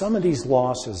 Now, some of these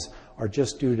losses are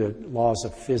just due to laws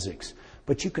of physics.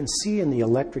 But you can see in the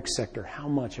electric sector how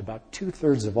much, about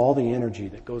 2/3 of all the energy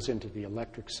that goes into the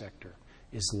electric sector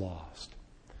is lost.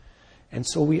 And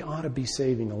so we ought to be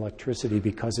saving electricity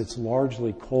because it's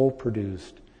largely coal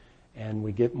produced and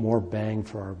we get more bang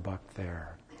for our buck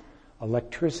there.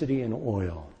 Electricity and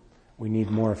oil. We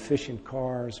need more efficient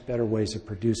cars, better ways of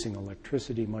producing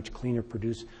electricity, much cleaner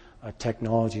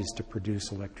technologies to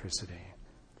produce electricity.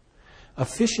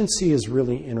 Efficiency is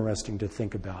really interesting to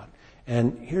think about.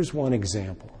 And here's one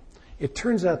example. It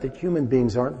turns out that human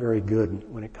beings aren't very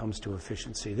good when it comes to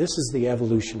efficiency. This is the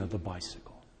evolution of the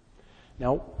bicycle.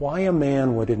 Now, why a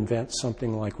man would invent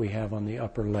something like we have on the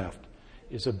upper left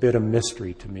is a bit of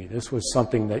mystery to me. This was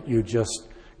something that you just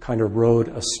kind of rode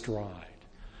astride.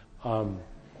 And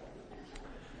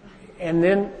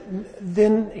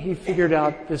then he figured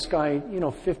out, this guy,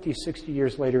 50, 60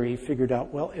 years later, he figured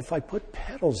out, well, if I put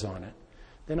pedals on it,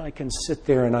 then I can sit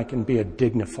there and I can be a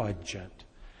dignified gent.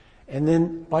 And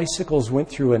then bicycles went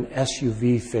through an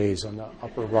SUV phase on the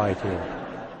upper right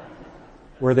here,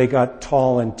 where they got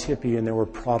tall and tippy and there were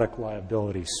product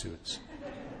liability suits.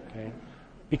 Okay?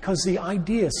 Because the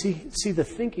idea, see the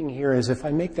thinking here is if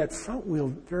I make that front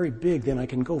wheel very big, then I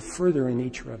can go further in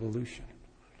each revolution.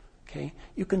 Okay?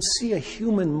 You can see a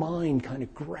human mind kind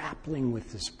of grappling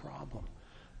with this problem.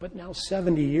 But now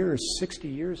 70 years, 60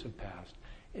 years have passed.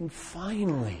 And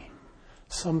finally,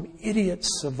 some idiot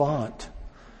savant,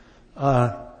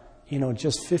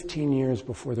 just 15 years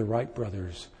before the Wright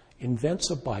brothers, invents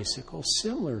a bicycle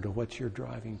similar to what you're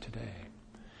driving today.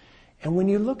 And when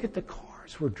you look at the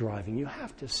cars we're driving, you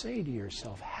have to say to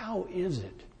yourself, how is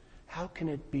it? How can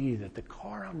it be that the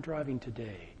car I'm driving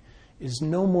today is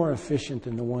no more efficient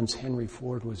than the ones Henry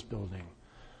Ford was building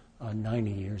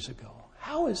 90 years ago?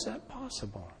 How is that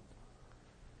possible?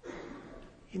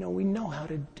 We know how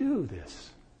to do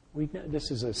this.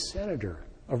 This is a senator,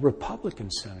 a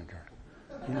Republican senator.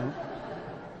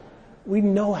 We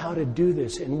know how to do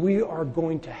this, and we are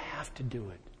going to have to do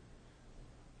it.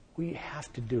 We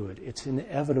have to do it. It's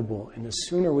inevitable, and the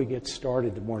sooner we get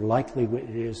started, the more likely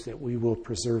it is that we will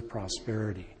preserve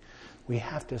prosperity. We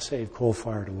have to save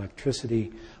coal-fired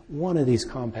electricity. One of these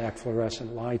compact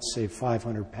fluorescent lights saves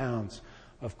 500 pounds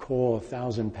of coal,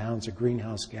 1,000 pounds of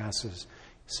greenhouse gases,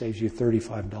 saves you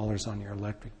 $35 on your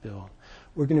electric bill.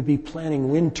 We're going to be planting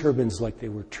wind turbines like they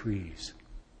were trees.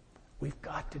 We've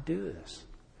got to do this.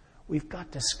 We've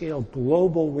got to scale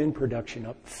global wind production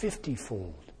up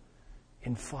 50-fold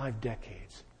in 5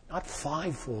 decades. Not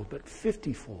 5-fold, but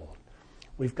 50-fold.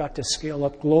 We've got to scale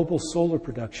up global solar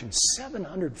production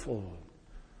 700-fold.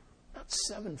 Not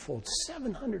 7-fold,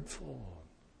 700-fold.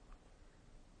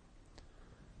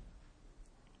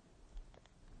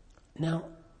 Now,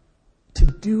 to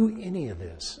do any of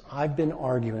this, I've been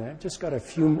arguing. I've just got a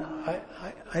few.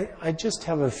 I just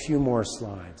have a few more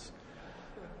slides.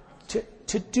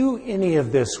 To do any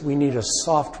of this, we need a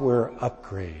software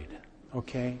upgrade.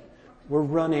 Okay, we're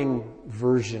running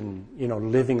version,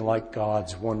 Living Like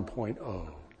Gods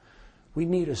 1.0. We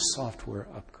need a software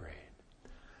upgrade.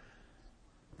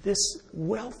 This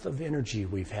wealth of energy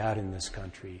we've had in this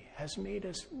country has made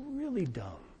us really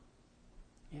dumb.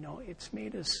 It's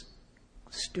made us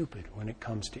stupid when it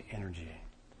comes to energy.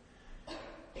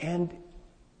 And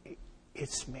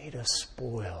it's made us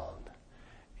spoiled.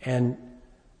 And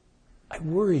I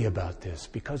worry about this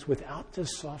because without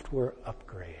this software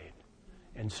upgrade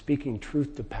and speaking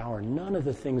truth to power, none of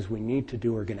the things we need to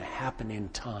do are going to happen in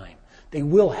time. They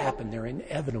will happen. They're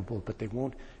inevitable, but they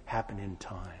won't happen in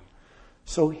time.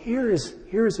 So here's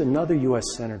another U.S.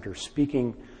 senator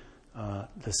speaking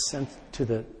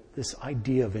this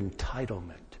idea of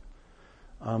entitlement.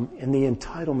 And the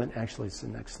entitlement, actually, it's the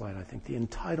next slide, I think. The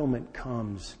entitlement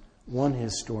comes, one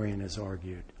historian has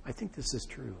argued, I think this is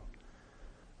true,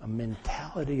 a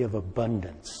mentality of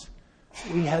abundance.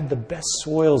 We had the best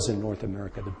soils in North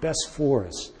America, the best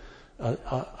forests,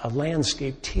 a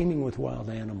landscape teeming with wild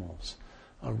animals,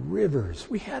 rivers.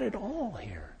 We had it all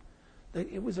here.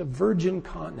 It was a virgin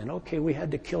continent. Okay, we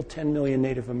had to kill 10 million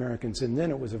Native Americans, and then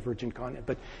it was a virgin continent.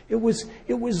 But it was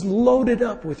loaded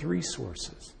up with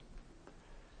resources.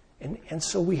 And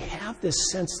so we have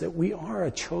this sense that we are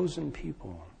a chosen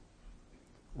people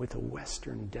with a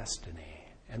Western destiny,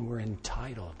 and we're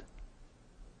entitled.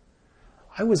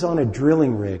 I was on a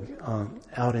drilling rig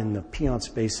out in the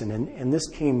Piceance Basin, and this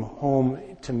came home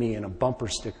to me in a bumper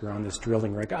sticker on this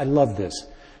drilling rig. I love this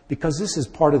because this is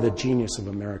part of the genius of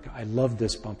America. I love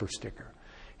this bumper sticker.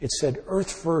 It said,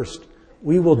 "Earth first,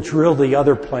 we will drill the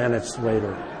other planets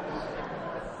later."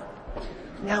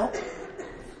 Now,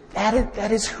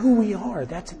 that is who we are.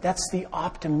 That's the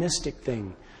optimistic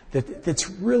thing. That's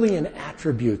really an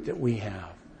attribute that we have.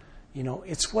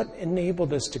 It's what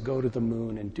enabled us to go to the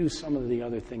moon and do some of the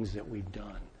other things that we've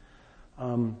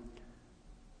done.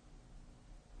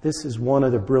 This is one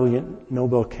of the brilliant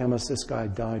Nobel chemists. This guy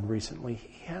died recently.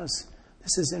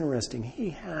 This is interesting.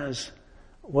 He has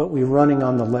what we're running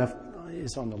on the left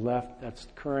is on the left. That's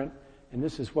current. And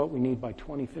this is what we need by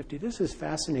 2050. This is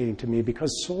fascinating to me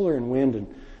because solar and wind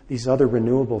and these other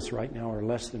renewables right now are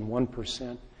less than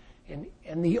 1%.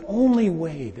 And the only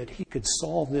way that he could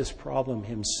solve this problem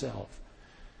himself,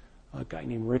 a guy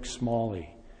named Rick Smalley,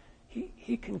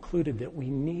 he concluded that we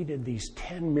needed these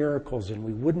 10 miracles and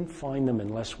we wouldn't find them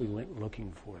unless we went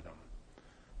looking for them.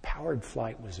 Powered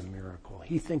flight was a miracle.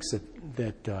 He thinks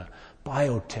that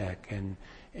biotech and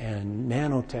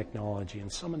nanotechnology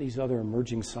and some of these other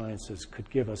emerging sciences could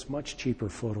give us much cheaper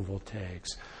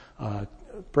photovoltaics,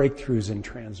 breakthroughs in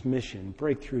transmission,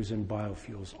 breakthroughs in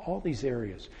biofuels, all these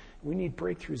areas. We need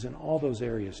breakthroughs in all those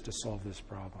areas to solve this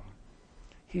problem.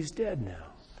 He's dead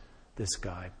now, this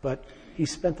guy, but he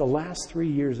spent the last 3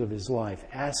 years of his life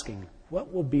asking,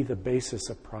 what will be the basis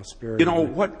of prosperity?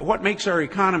 What makes our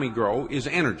economy grow is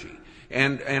energy.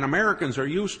 And Americans are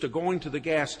used to going to the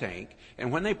gas tank,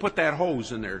 and when they put that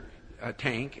hose in their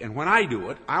tank, and when I do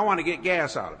it, I want to get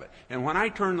gas out of it. And when I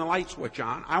turn the light switch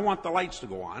on, I want the lights to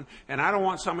go on, and I don't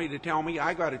want somebody to tell me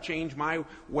I got to change my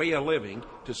way of living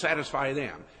to satisfy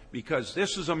them. Because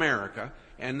this is America,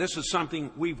 and this is something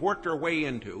we've worked our way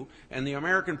into, and the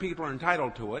American people are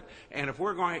entitled to it. And if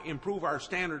we're going to improve our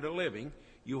standard of living,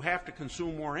 you have to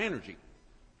consume more energy.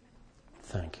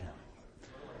 Thank you.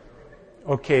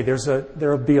 Okay,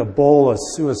 there'll be a bowl of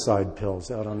suicide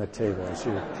pills out on the table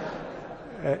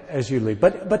as you leave.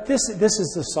 But this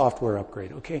is the software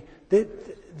upgrade. Okay,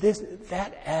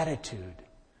 that attitude,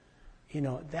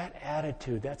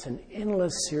 that's an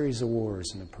endless series of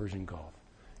wars in the Persian Gulf.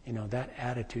 That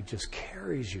attitude just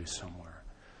carries you somewhere.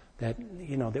 That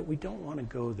we don't want to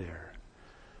go there.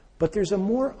 But there's a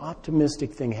more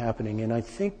optimistic thing happening, and I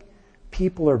think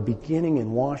people are beginning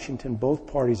in Washington, both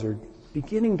parties are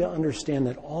beginning to understand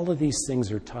that all of these things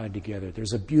are tied together.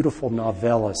 There's a beautiful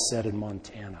novella set in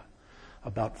Montana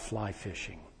about fly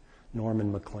fishing,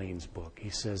 Norman MacLean's book. He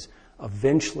says,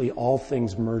 eventually all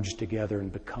things merge together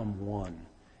and become one,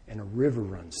 and a river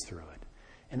runs through it.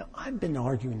 And I've been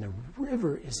arguing the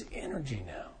river is energy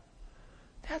now.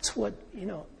 That's what,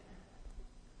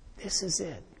 this is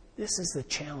it. This is the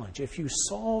challenge. If you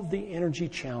solve the energy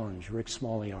challenge, Rick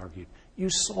Smalley argued, you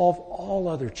solve all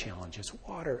other challenges,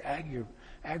 water,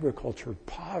 agriculture,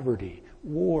 poverty,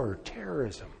 war,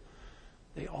 terrorism.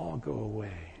 They all go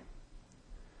away.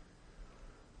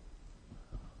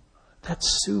 That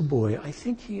Sioux boy, I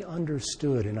think he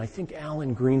understood, and I think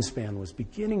Alan Greenspan was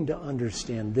beginning to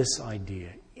understand this idea.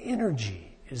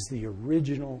 Energy is the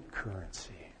original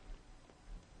currency.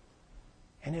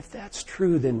 And if that's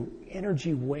true, then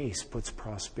energy waste puts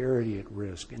prosperity at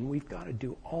risk. And we've got to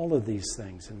do all of these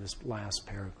things in this last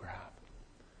paragraph.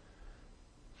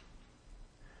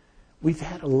 We've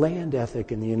had a land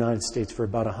ethic in the United States for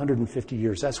about 150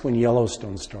 years. That's when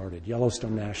Yellowstone started,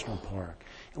 Yellowstone National Park.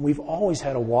 And we've always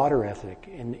had a water ethic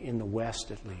in the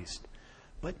West, at least.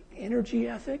 But energy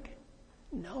ethic?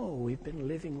 No, we've been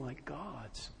living like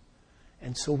gods.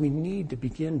 And so we need to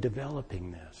begin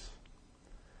developing this.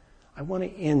 I want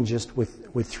to end just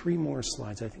with 3 more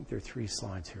slides. I think there are 3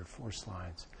 slides here, 4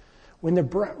 slides. When the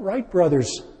Wright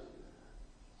brothers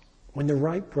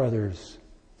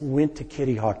went to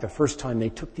Kitty Hawk the first time, they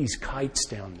took these kites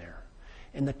down there.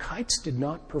 And the kites did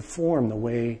not perform the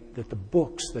way that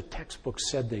the textbooks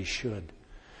said they should,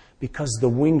 because the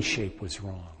wing shape was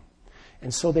wrong.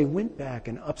 And so they went back,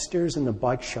 and upstairs in the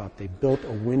bike shop, they built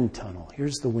a wind tunnel.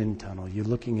 Here's the wind tunnel. You're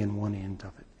looking in one end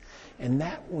of it. And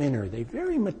that winter, they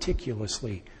very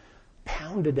meticulously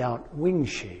pounded out wing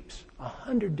shapes,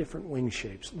 100 different wing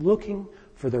shapes, looking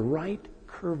for the right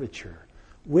curvature,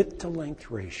 width to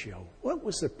length ratio. What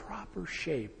was the proper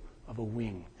shape of a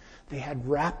wing? They had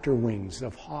raptor wings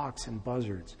of hawks and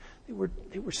buzzards.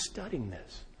 They were studying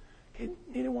this. Okay?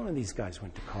 Neither one of these guys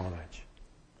went to college.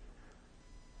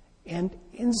 And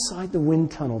inside the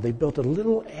wind tunnel, they built a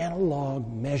little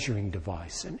analog measuring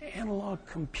device, an analog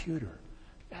computer.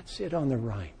 That's it on the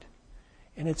right.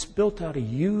 And it's built out of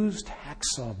used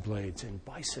hacksaw blades and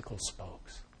bicycle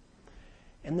spokes.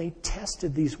 And they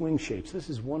tested these wing shapes. This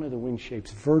is one of the wing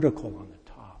shapes, vertical on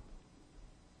the top.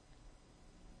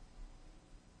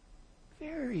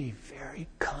 Very, very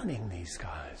cunning, these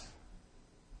guys.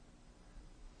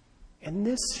 And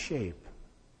this shape,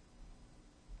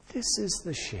 this is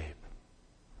the shape.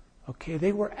 Okay,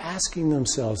 they were asking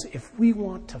themselves, if we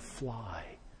want to fly,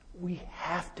 we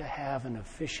have to have an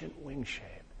efficient wing shape.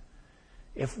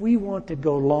 If we want to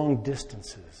go long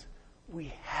distances,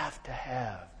 we have to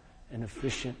have an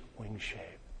efficient wing shape.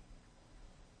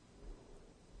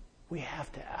 We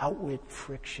have to outwit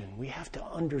friction. We have to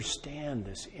understand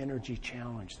this energy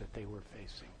challenge that they were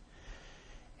facing.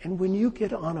 And when you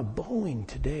get on a Boeing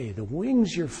today, the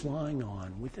wings you're flying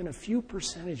on, within a few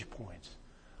percentage points,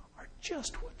 are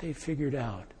just what they figured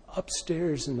out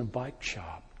upstairs in the bike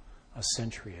shop a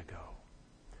century ago.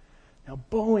 Now,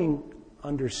 Boeing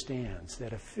understands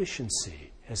that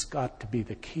efficiency has got to be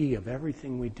the key of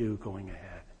everything we do going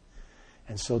ahead.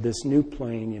 And so this new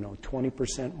plane,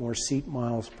 20% more seat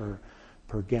miles per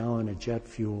gallon of jet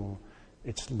fuel.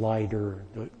 It's lighter,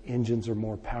 the engines are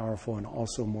more powerful and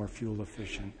also more fuel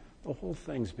efficient. The whole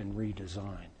thing's been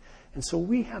redesigned. And so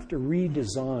we have to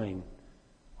redesign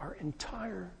our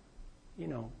entire,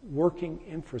 working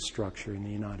infrastructure in the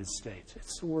United States.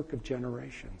 It's the work of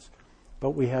generations.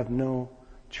 But we have no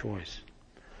choice.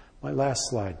 My last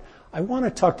slide. I want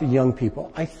to talk to young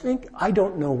people. I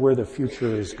don't know where the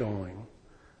future is going.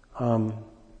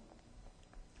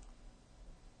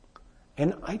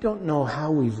 And I don't know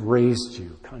how we've raised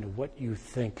you, kind of what you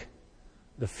think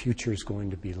the future is going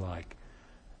to be like.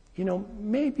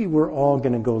 Maybe we're all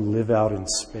going to go live out in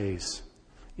space.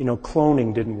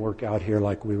 Cloning didn't work out here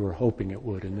like we were hoping it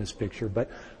would in this picture. But,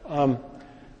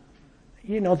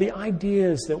 the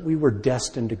idea is that we were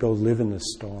destined to go live in the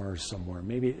stars somewhere.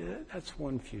 Maybe that's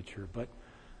one future. But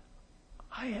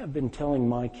I have been telling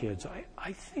my kids,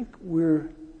 I think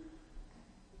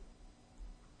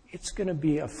it's going to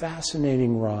be a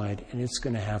fascinating ride, and it's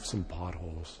going to have some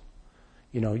potholes.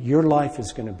 Your life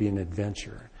is going to be an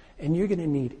adventure, and you're going to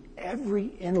need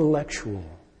every intellectual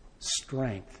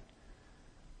strength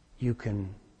you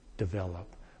can develop.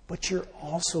 But you're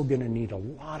also going to need a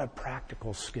lot of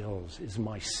practical skills, is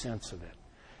my sense of it.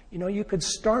 You could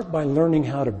start by learning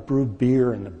how to brew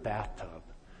beer in the bathtub.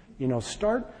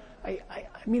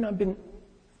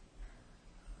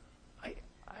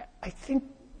 I think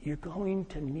you're going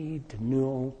to need to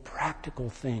know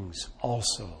practical things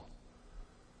also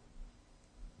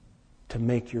to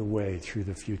make your way through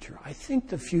the future. I think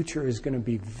the future is going to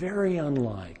be very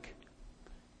unlike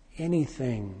any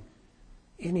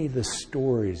of the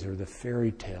stories or the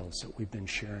fairy tales that we've been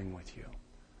sharing with you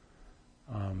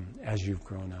as you've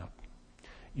grown up.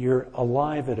 You're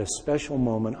alive at a special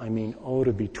moment. I mean,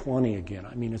 to be 20 again.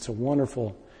 I mean, it's a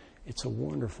wonderful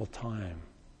time.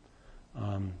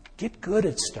 Get good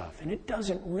at stuff, and it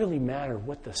doesn't really matter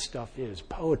what the stuff is,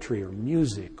 poetry or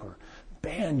music or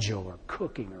banjo or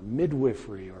cooking or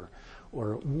midwifery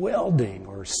or welding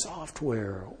or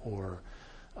software or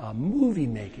movie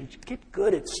making. Get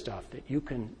good at stuff that you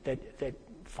can, that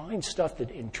find stuff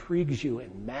that intrigues you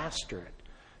and master it,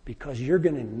 because you're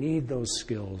going to need those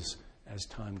skills as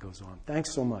time goes on.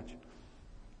 Thanks so much.